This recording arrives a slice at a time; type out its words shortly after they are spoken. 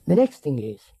The next thing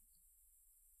is,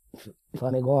 if I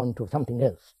may go on to something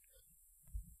else,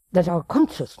 that our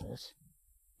consciousness,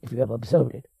 if you have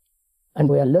observed it, and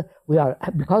we are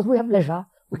because we have leisure,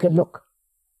 we can look.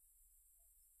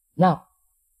 Now,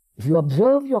 if you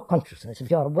observe your consciousness,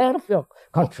 if you are aware of your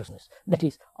consciousness, that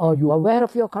is, are you aware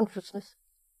of your consciousness,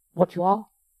 what you are?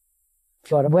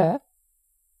 If you are aware,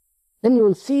 then you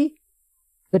will see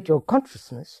that your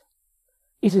consciousness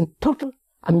is in total,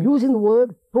 I'm using the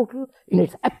word total in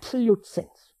its absolute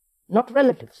sense, not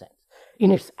relative sense.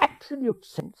 In its absolute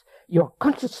sense, your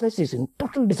consciousness is in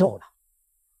total disorder.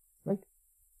 Right?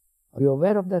 Are you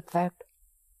aware of that fact?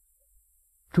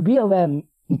 To be aware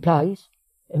implies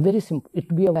a very simple,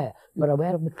 to be aware. You are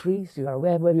aware of the trees, you are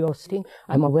aware where you are sitting.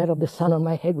 I'm aware of the sun on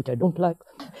my head, which I don't like.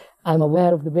 I'm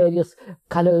aware of the various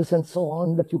colors and so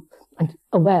on that you, and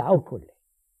aware outwardly.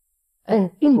 And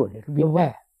inwardly, to be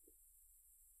aware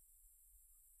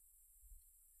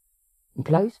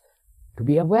implies to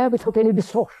be aware without any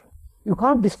distortion. You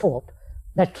can't distort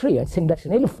that tree and think that's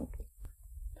an elephant.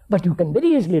 But you can very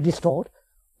easily distort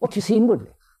what you see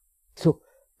inwardly. So,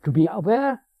 to be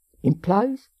aware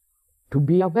implies to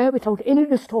be aware without any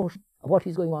distortion of what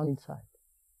is going on inside.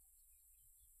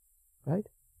 Right?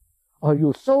 Are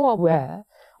you so aware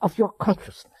of your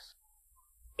consciousness?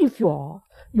 If you are,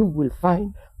 you will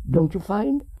find, don't you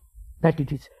find, that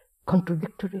it is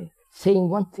contradictory, saying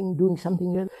one thing, doing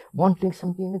something else, wanting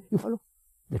something else. You follow?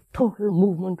 The total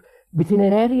movement within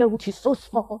an area which is so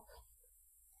small,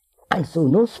 and so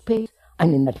no space,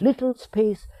 and in that little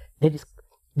space there is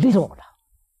disorder.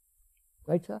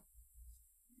 Right, sir?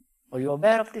 Are you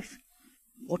aware of this?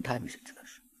 What time is it, sir?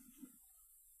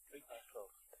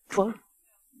 12?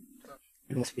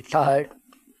 You must be tired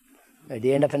at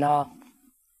the end of an hour,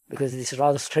 because this is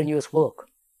rather strenuous work.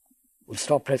 We'll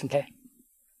stop presently.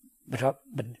 But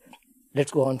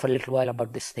let's go on for a little while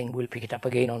about this thing. We'll pick it up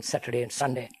again on Saturday and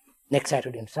Sunday, next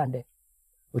Saturday and Sunday,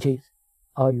 which is,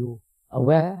 are you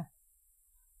aware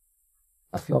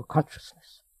of your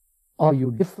consciousness? Are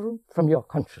you different from your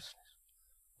consciousness?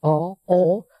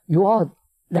 Or you are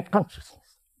that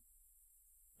consciousness.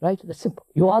 Right? That's simple.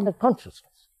 You are that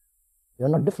consciousness. You're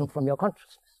not different from your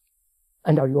consciousness.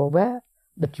 And are you aware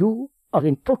that you are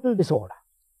in total disorder?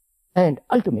 And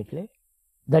ultimately,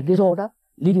 that disorder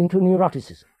leading to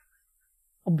neuroticism.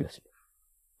 Obviously.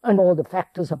 And all the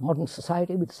factors of modern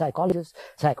society with psychologists,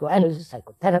 psychoanalysts,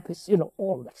 psychotherapists,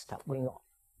 all that stuff going on.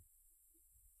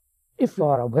 If you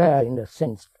are aware in the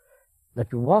sense that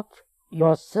you watch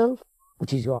yourself,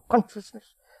 which is your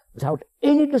consciousness, without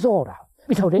any disorder,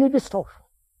 without any distortion,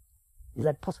 is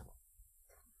that possible?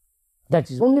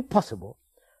 That is only possible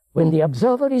when the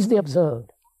observer is the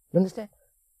observed. You understand?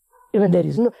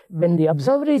 When the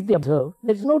observer is the observed,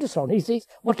 there is no distortion. He sees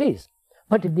what is.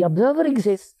 But if the observer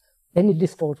exists, then it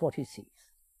distorts what he sees.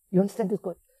 You understand this?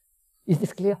 Is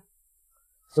this clear?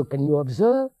 So can you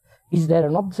observe? Is there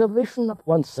an observation of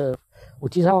oneself,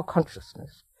 which is our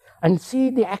consciousness, and see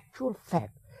the actual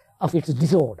fact of its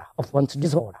disorder, of one's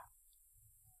disorder,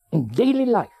 in daily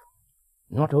life,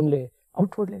 not only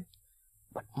outwardly,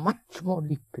 but much more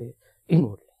deeply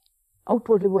inwardly.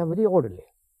 Outwardly we are very orderly,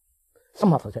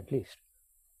 some of us at least,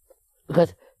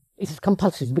 because it is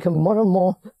compulsory, it's becoming more and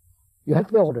more, you have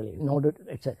to be orderly in order,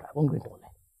 etc. I won't go into all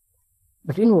that.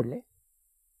 But inwardly,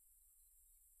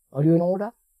 are you in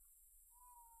order?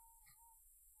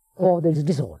 Or there is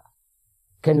disorder?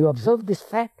 Can you observe this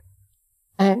fact?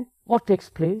 And what takes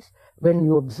place when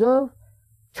you observe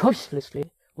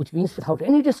choicelessly, which means without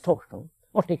any distortion,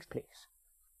 what takes place?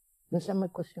 You understand my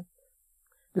question?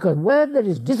 Because where there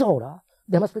is disorder,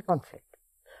 there must be conflict.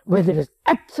 Where there is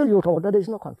absolute order, there is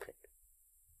no conflict.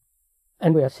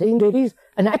 And we are saying there is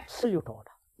an absolute order,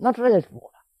 not relative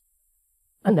order.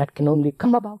 And that can only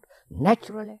come about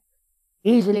naturally,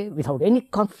 easily, without any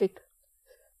conflict,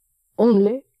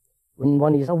 only when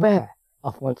one is aware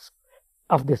of oneself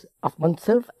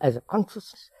as a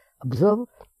consciousness, observe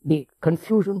the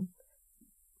confusion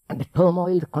and the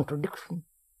turmoil, the contradiction,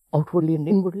 outwardly and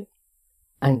inwardly,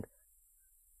 and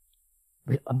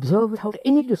we observe without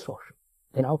any distortion.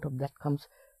 Then out of that comes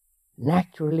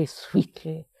naturally,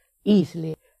 sweetly,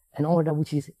 easily, an order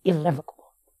which is irrevocable.